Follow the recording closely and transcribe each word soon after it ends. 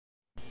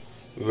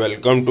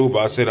Welcome to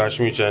बासिर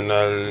Hashmi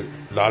channel.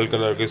 Lal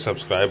colour के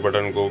subscribe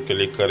button को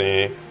click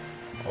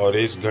करें और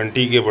इस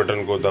घंटी के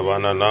बटन को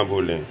दबाना ना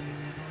भूलें।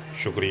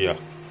 शुक्रिया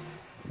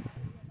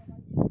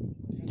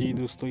जी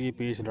दोस्तों, ये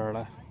पेज लड़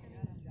रहा है।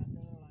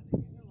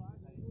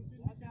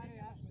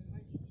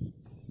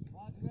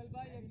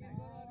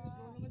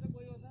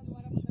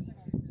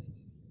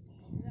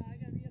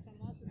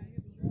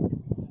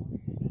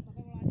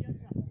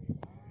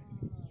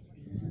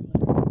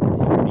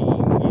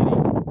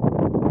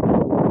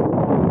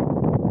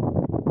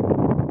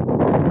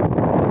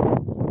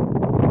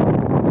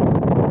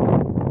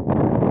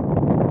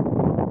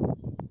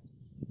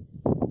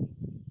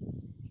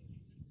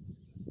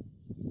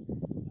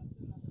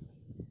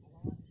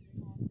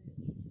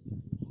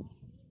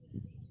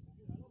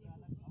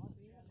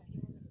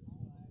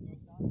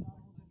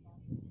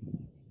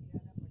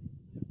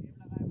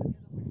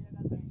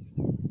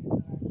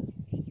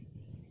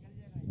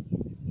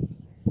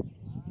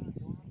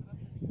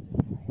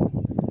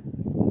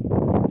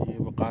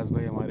 वकास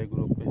भाई हमारे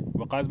ग्रुप पे।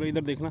 वकास भाई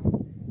इधर देखना,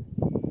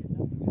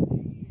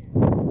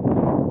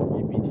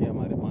 ये पीछे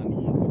हमारे पानी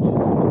है कुछ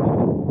समंदर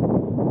का,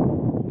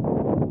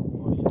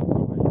 और ये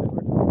सबका भाई इधर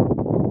बैठा।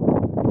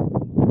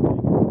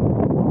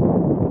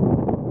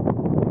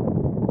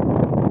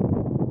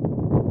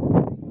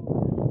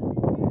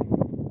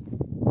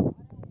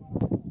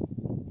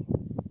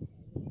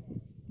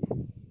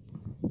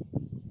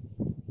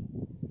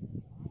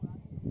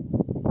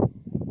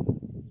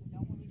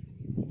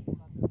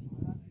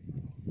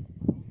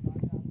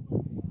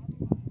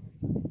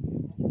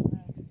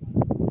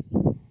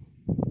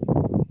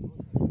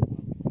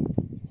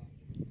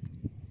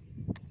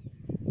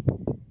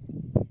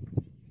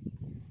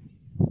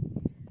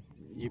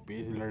 ये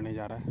पेज लड़ने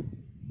जा रहा है।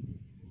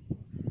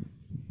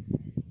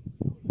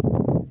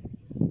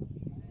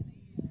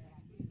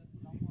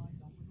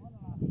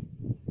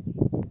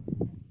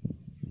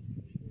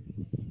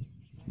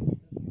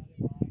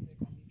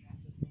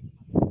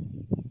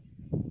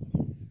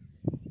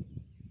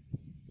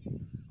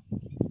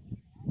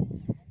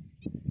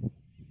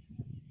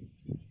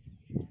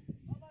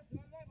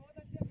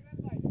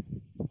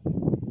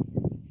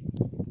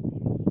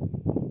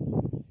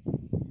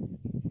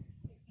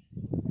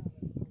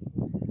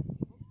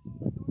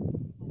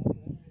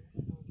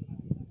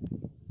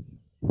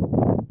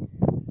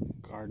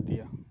 काट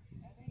दिया।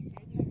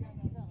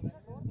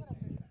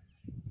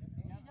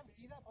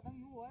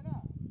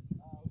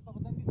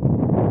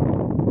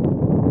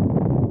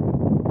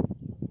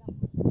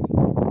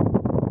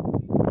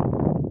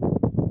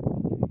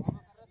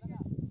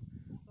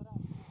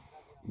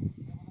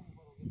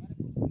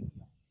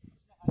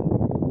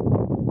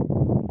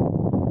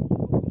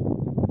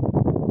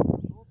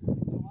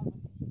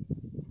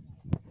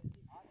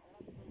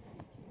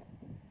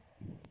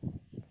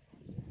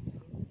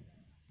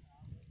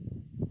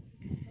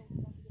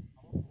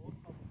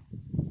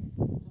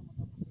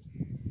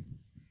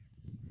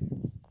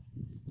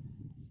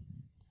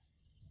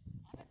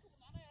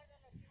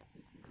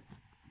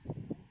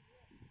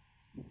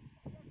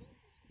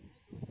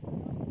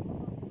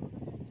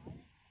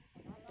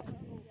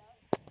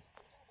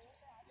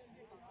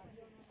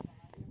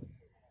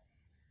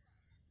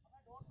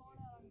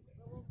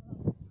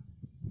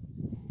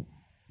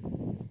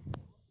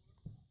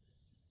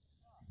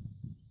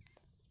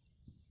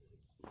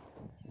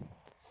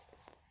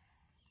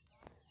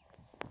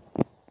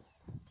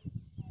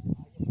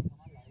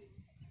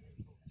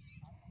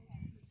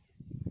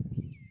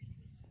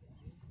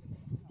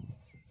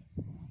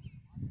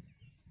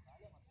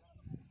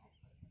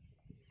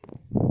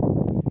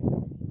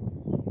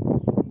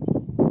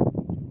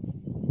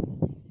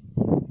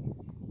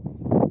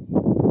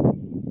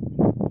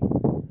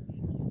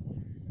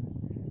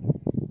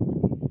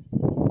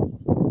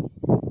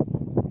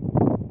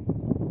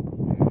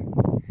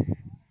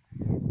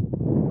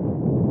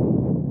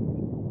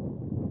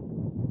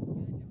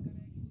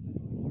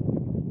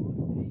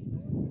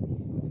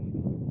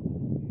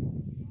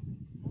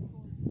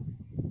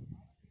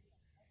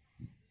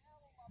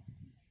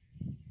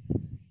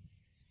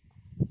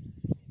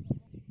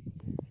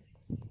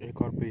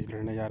 एक और पेज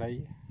लड़ने जा रहा है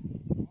ये।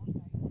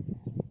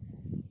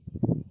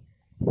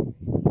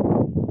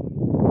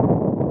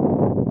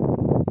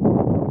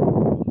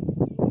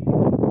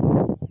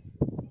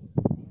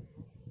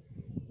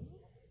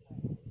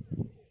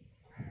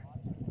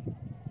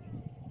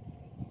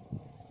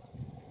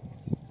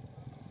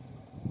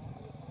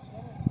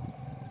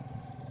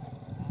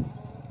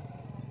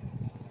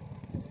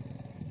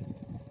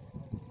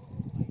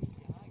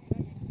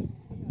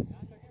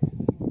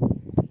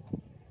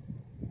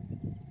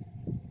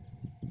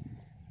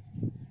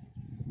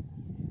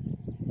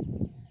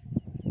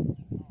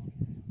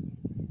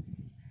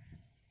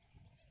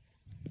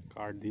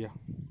 काट दिया।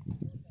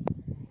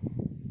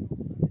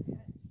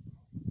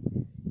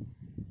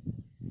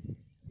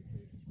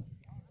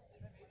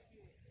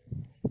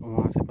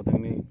 वहाँ से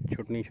पतंगें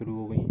छूटनी शुरू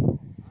हो गई।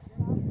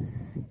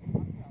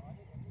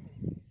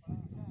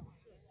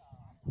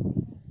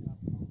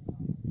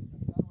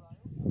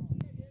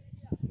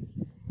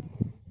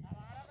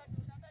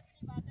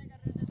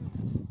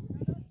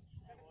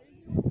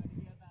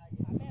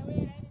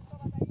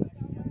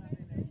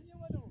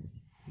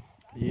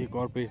 एक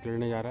और पेज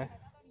लड़ने जा रहा है।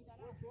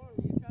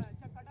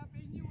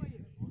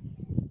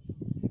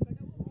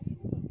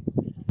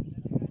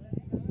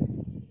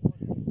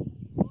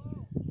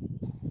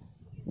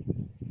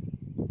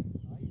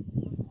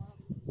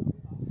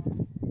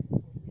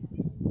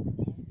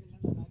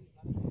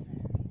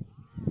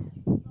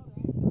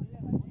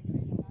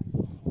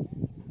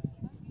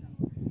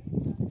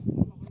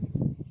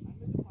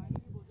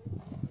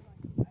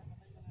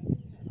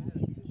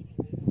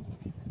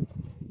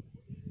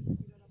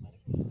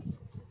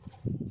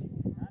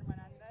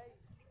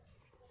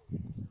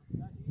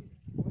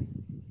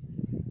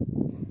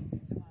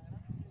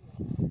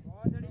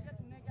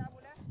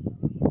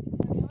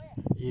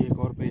 ये एक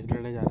और पेज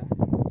लड़ने जा रहा है।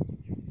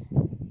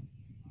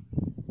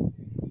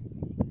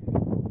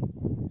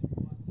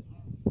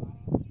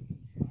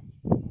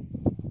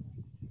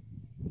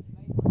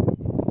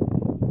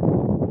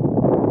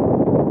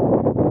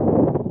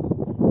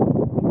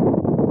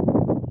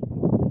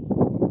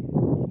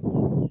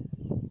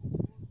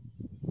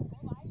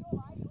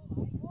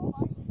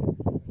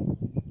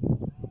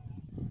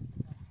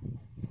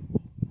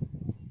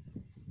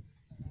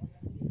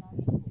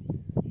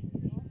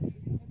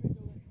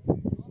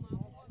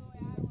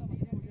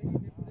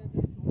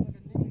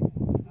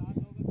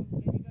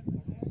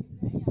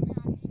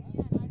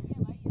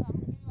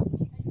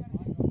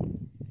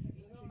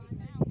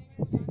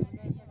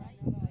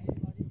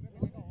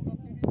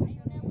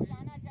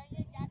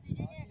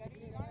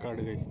 कट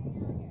गई।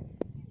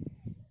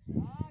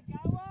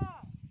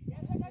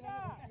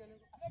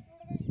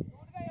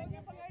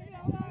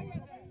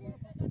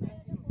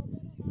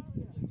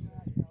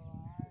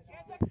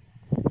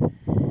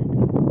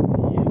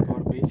 ये एक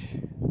और पेज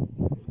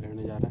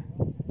लड़ने जा रहा है।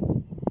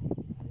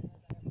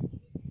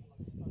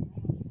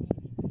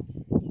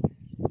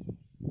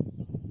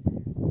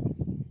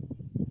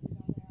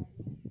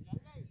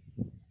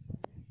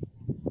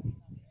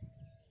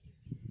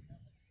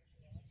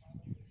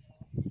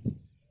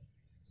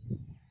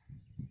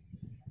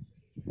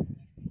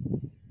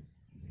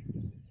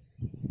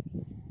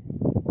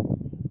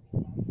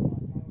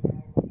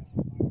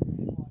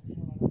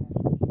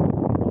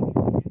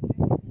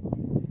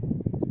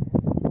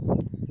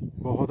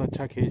 बहुत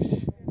अच्छा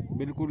खींच,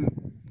 बिल्कुल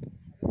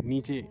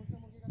नीचे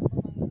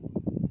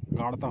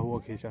गाड़ता हुआ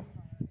खींचा।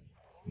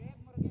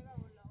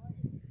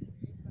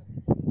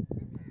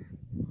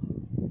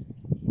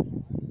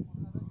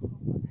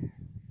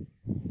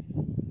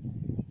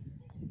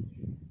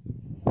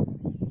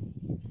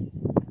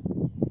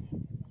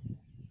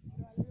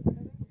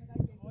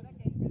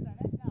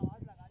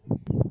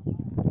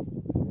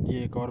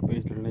 ये एक और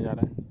पेज लड़ने जा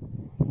रहा है।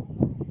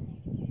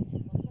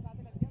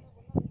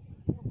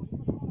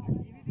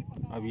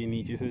 अब ये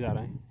नीचे से जा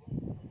रहे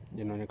हैं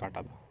जिन्होंने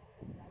काटा था।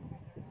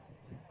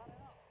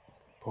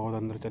 बहुत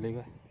अंदर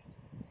चलेगा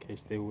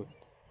खींचते हुए।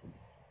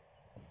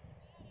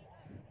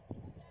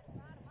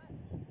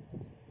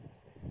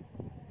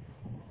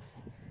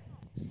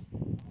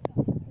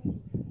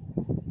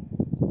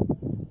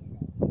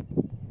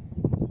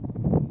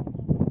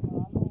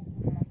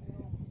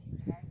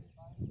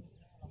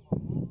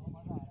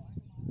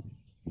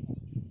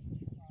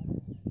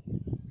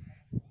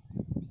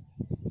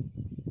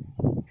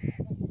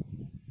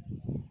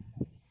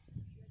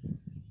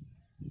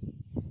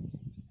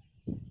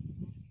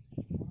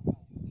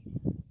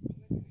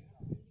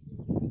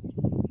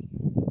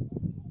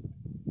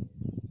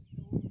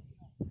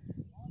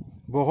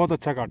 बहुत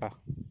अच्छा काटा,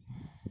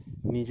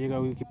 नीचे का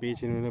भी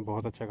पेच इन्होंने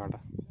बहुत अच्छा काटा।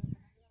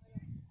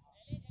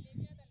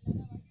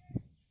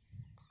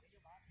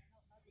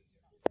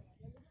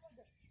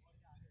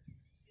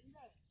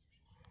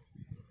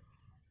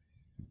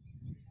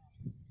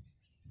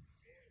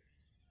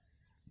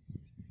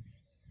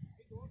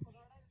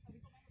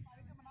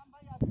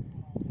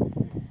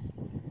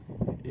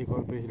 एक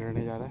और पेच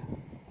लड़ने जा रहा है।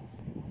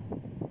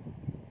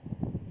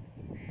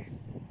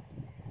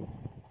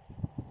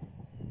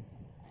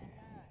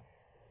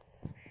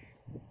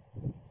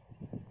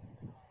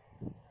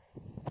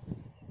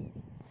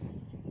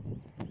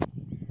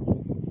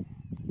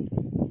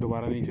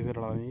 दोबारा नीचे से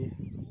लड़ा देंगे।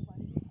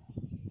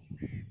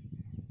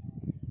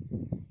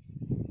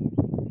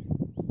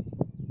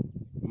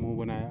 मुंह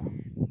बनाया।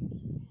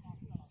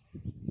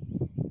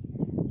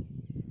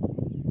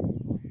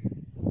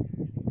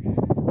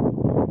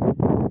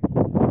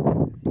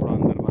 थोड़ा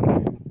अंदर भर रहा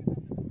है।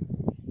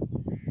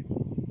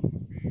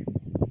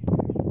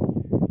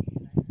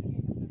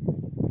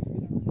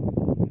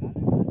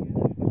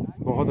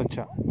 बहुत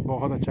अच्छा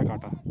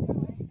काटा,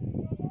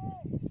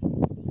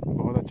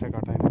 बहुत अच्छा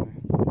काटा इन्होंने।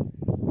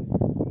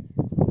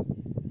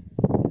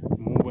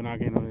 मुंह बना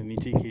के इन्होंने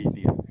नीचे ही खींच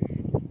दिया।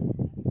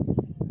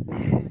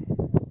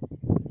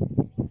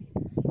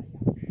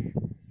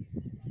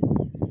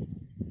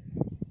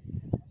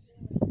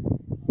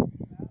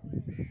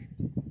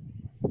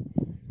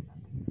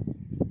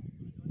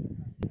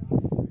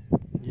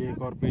 ये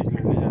एक और पेज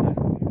लड़ने जा रहा है।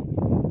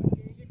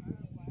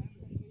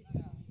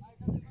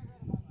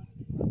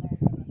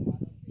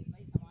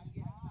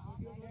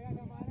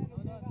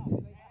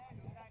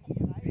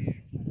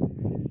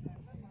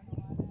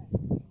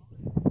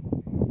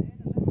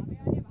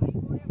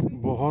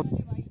 बहुत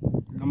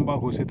लंबा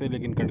घुसे थे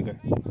लेकिन कट गए।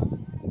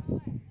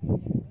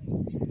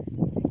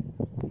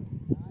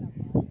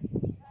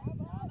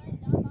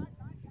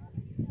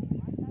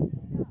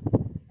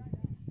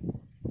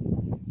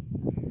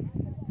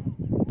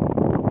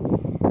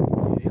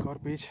 एक और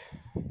पेच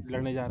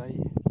लड़ने जा रहा है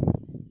ये।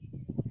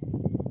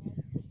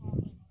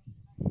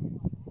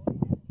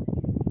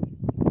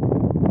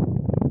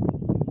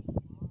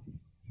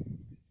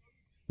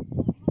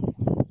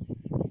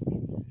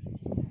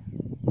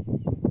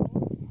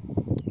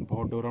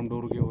 बहुत डोरम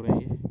डोर के हो रहे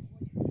हैं ये।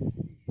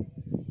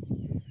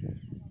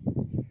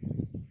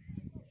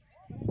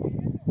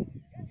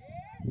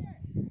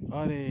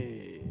 अरे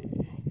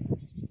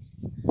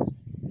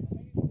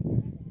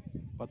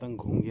पतंग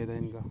घूम गया था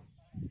इनका।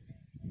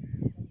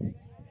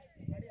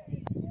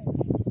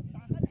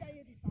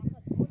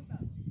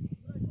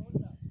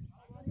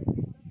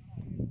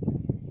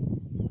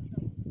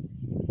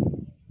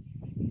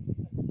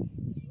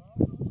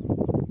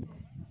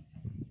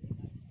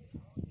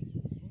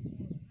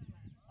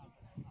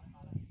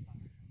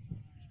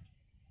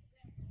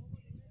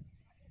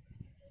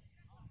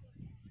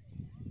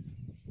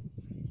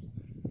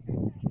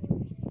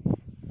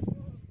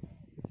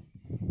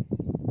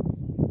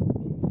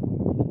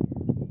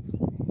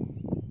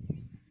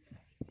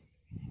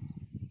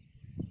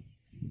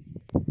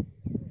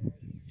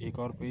 एक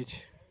और पेच।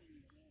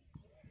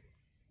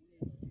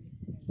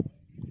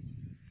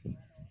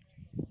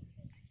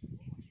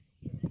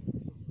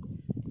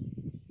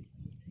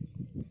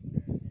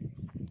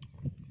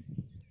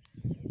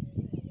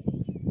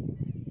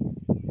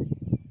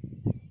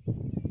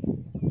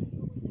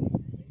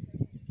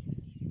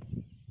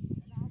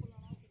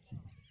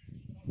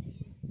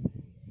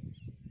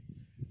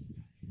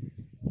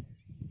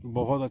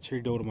 बहुत अच्छी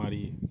डोर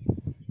मारी है।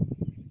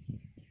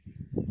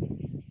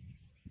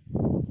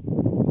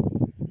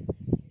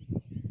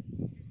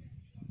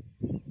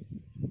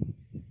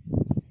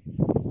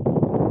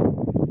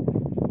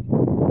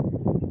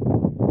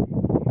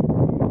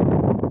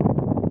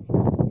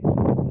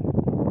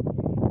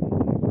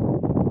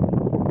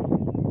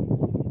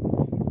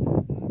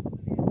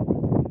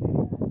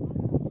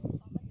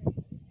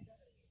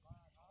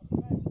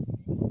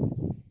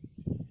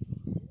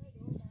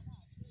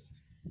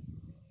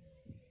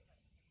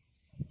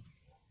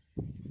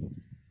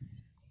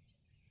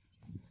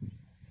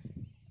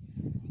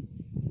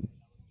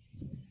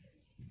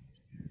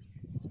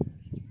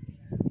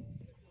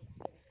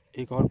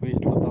 एक और पेज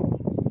लाता हूँ।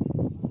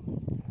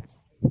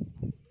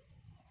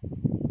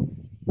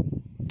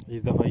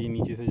 इस दफ़ा ये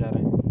नीचे से जा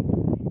रहे हैं।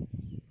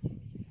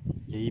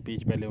 यही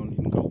पेज पहले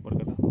इनका ऊपर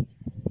का था।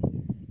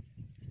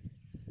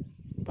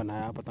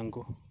 बनाया पतंग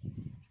को,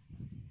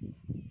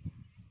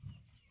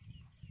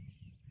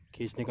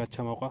 खींचने का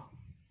अच्छा मौका,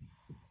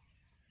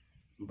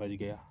 बच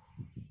गया।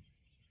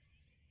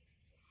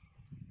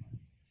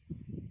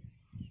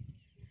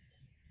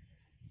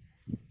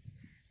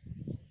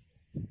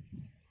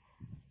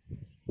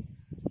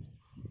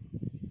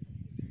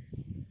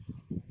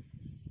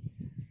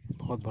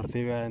 बहुत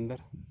भरते हुए आया अंदर।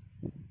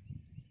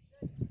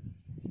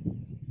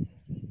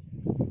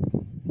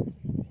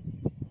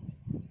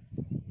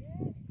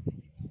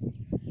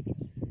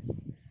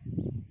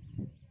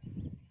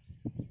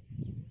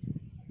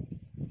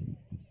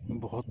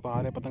 बहुत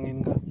पार है पतंग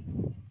इनका।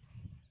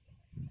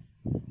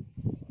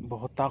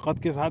 बहुत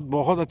ताकत के साथ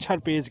बहुत अच्छा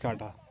पेच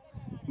काटा।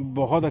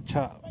 बहुत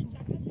अच्छा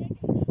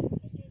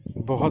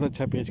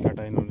पेच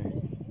काटा इन्होंने।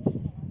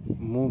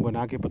 मुंह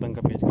बना के पतंग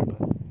का पेच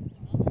काटा।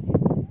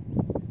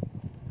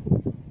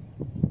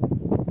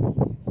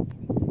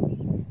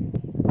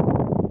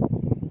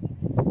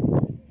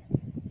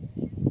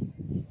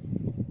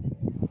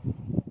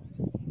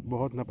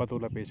 बहुत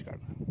नपतोला पेच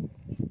काटा।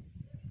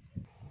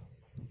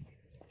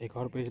 एक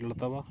और पेच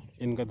लड़ता हुआ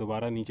इनका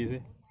दोबारा नीचे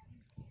से।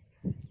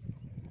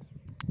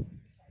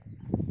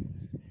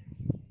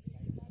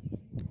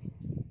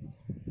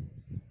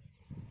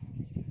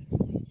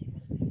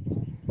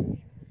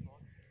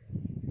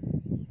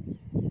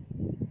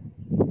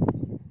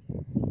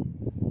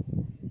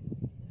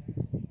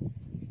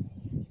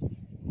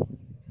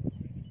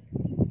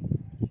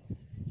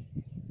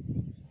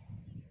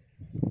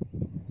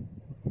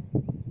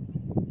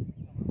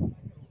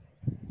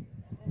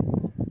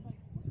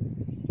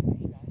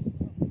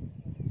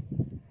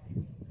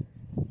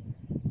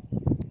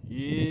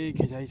 ये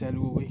खिंचाई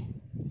चालू हो गई।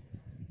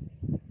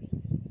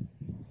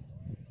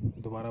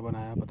 दोबारा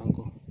बनाया पतंग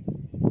को।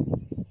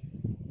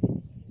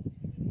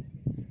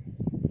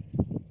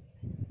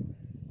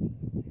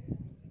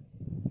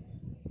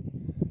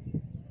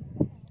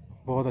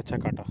 बहुत अच्छा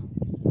काटा।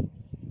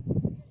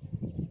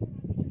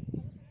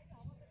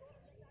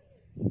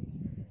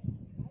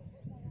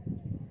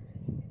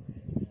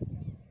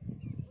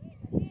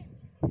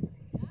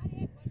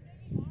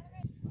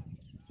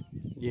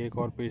 ये एक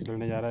और पेच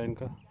लड़ने जा रहा है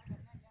इनका।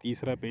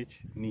 तीसरा पेच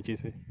नीचे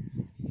से।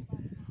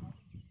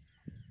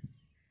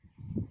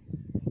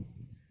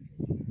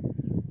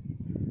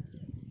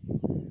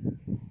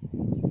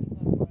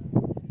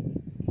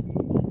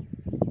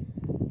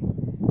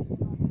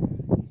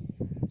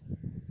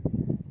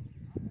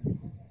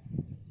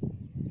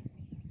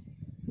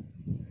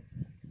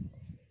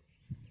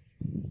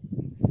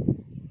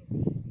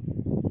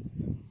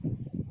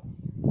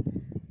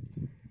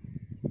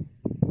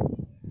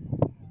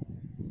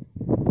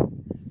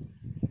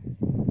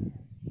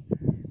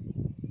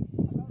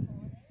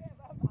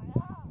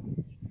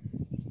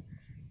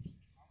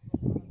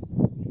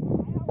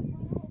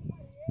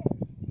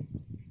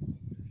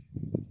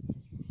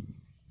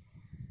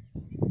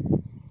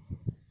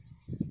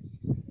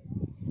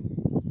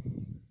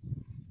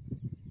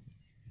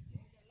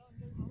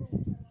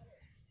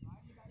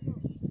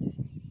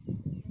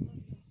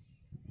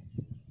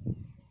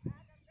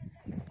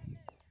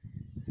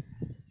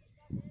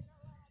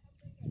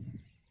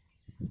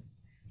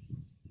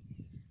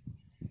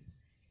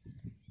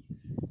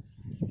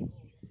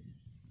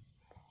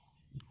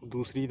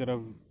 दूसरी तरफ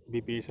भी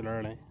पेच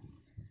लड़ रहे हैं,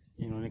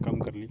 इन्होंने कम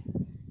कर ली।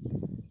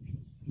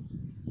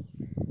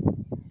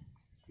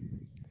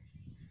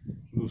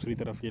 दूसरी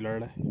तरफ ये लड़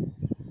रहा है।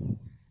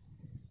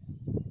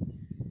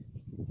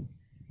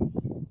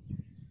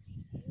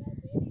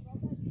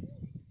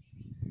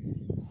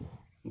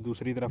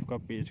 दूसरी तरफ का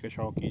पेच का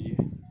शौक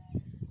कीजिए।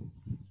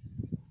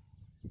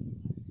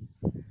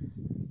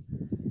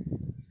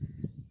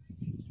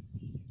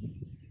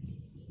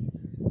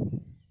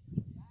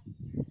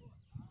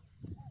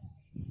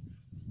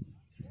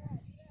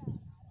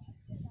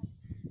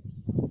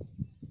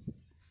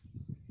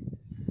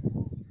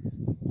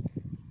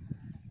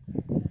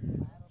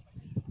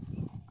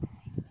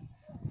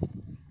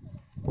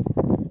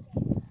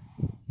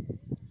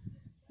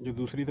 जो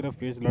दूसरी तरफ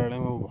पेच लड़ रहे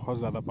हैं वो बहुत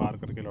ज़्यादा पार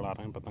करके लड़ा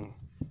रहे हैं पतंग।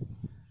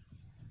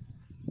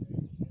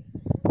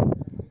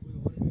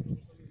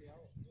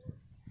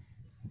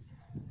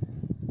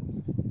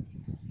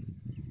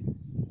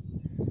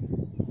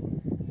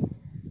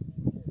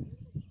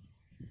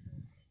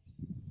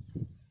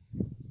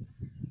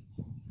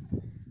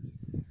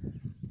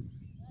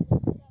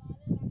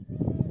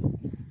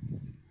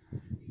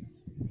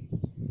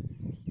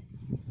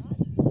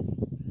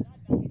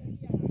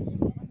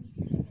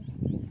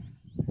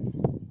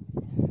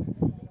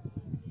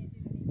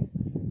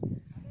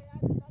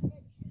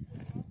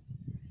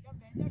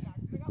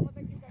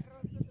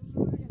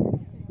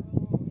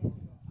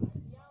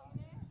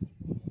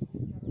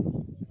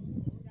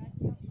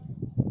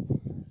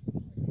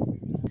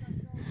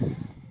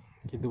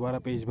 कि दोबारा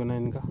पेज बना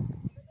है इनका,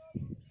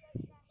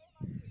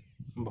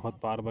 बहुत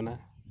पार बना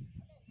है।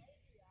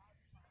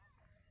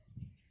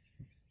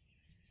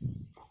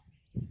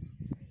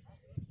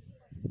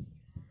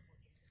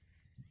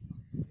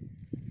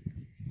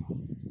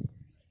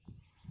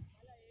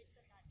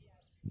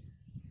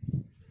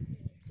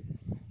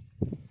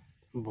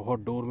 बहुत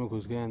डोर में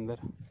घुस गया अंदर।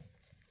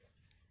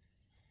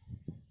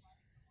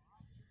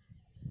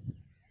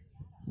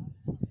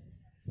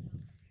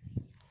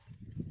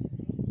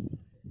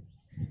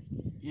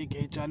 ये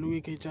खींच चालू, ये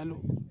खींच चालू।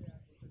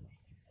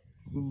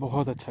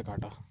 बहुत अच्छा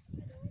काटा,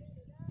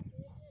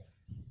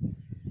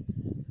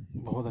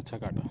 बहुत अच्छा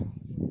काटा।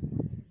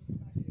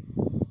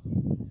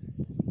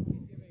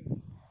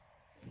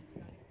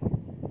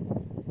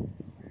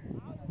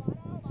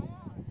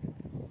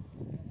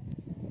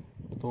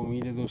 तो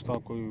उम्मीद है दोस्तों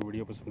आपको ये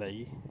वीडियो पसंद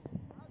आएगी।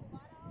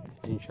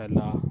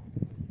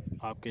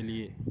 इंशाल्लाह आपके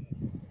लिए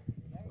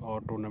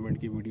और टूर्नामेंट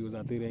की वीडियोस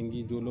आती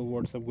रहेंगी। जो लोग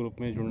व्हाट्सएप ग्रुप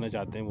में जुड़ना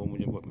चाहते हैं वो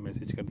मुझे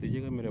मैसेज कर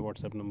दीजिएगा मेरे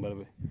व्हाट्सएप नंबर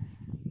पे,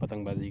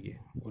 पतंगबाजी के,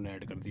 उन्हें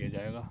ऐड कर दिया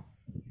जाएगा।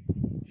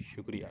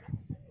 शुक्रिया।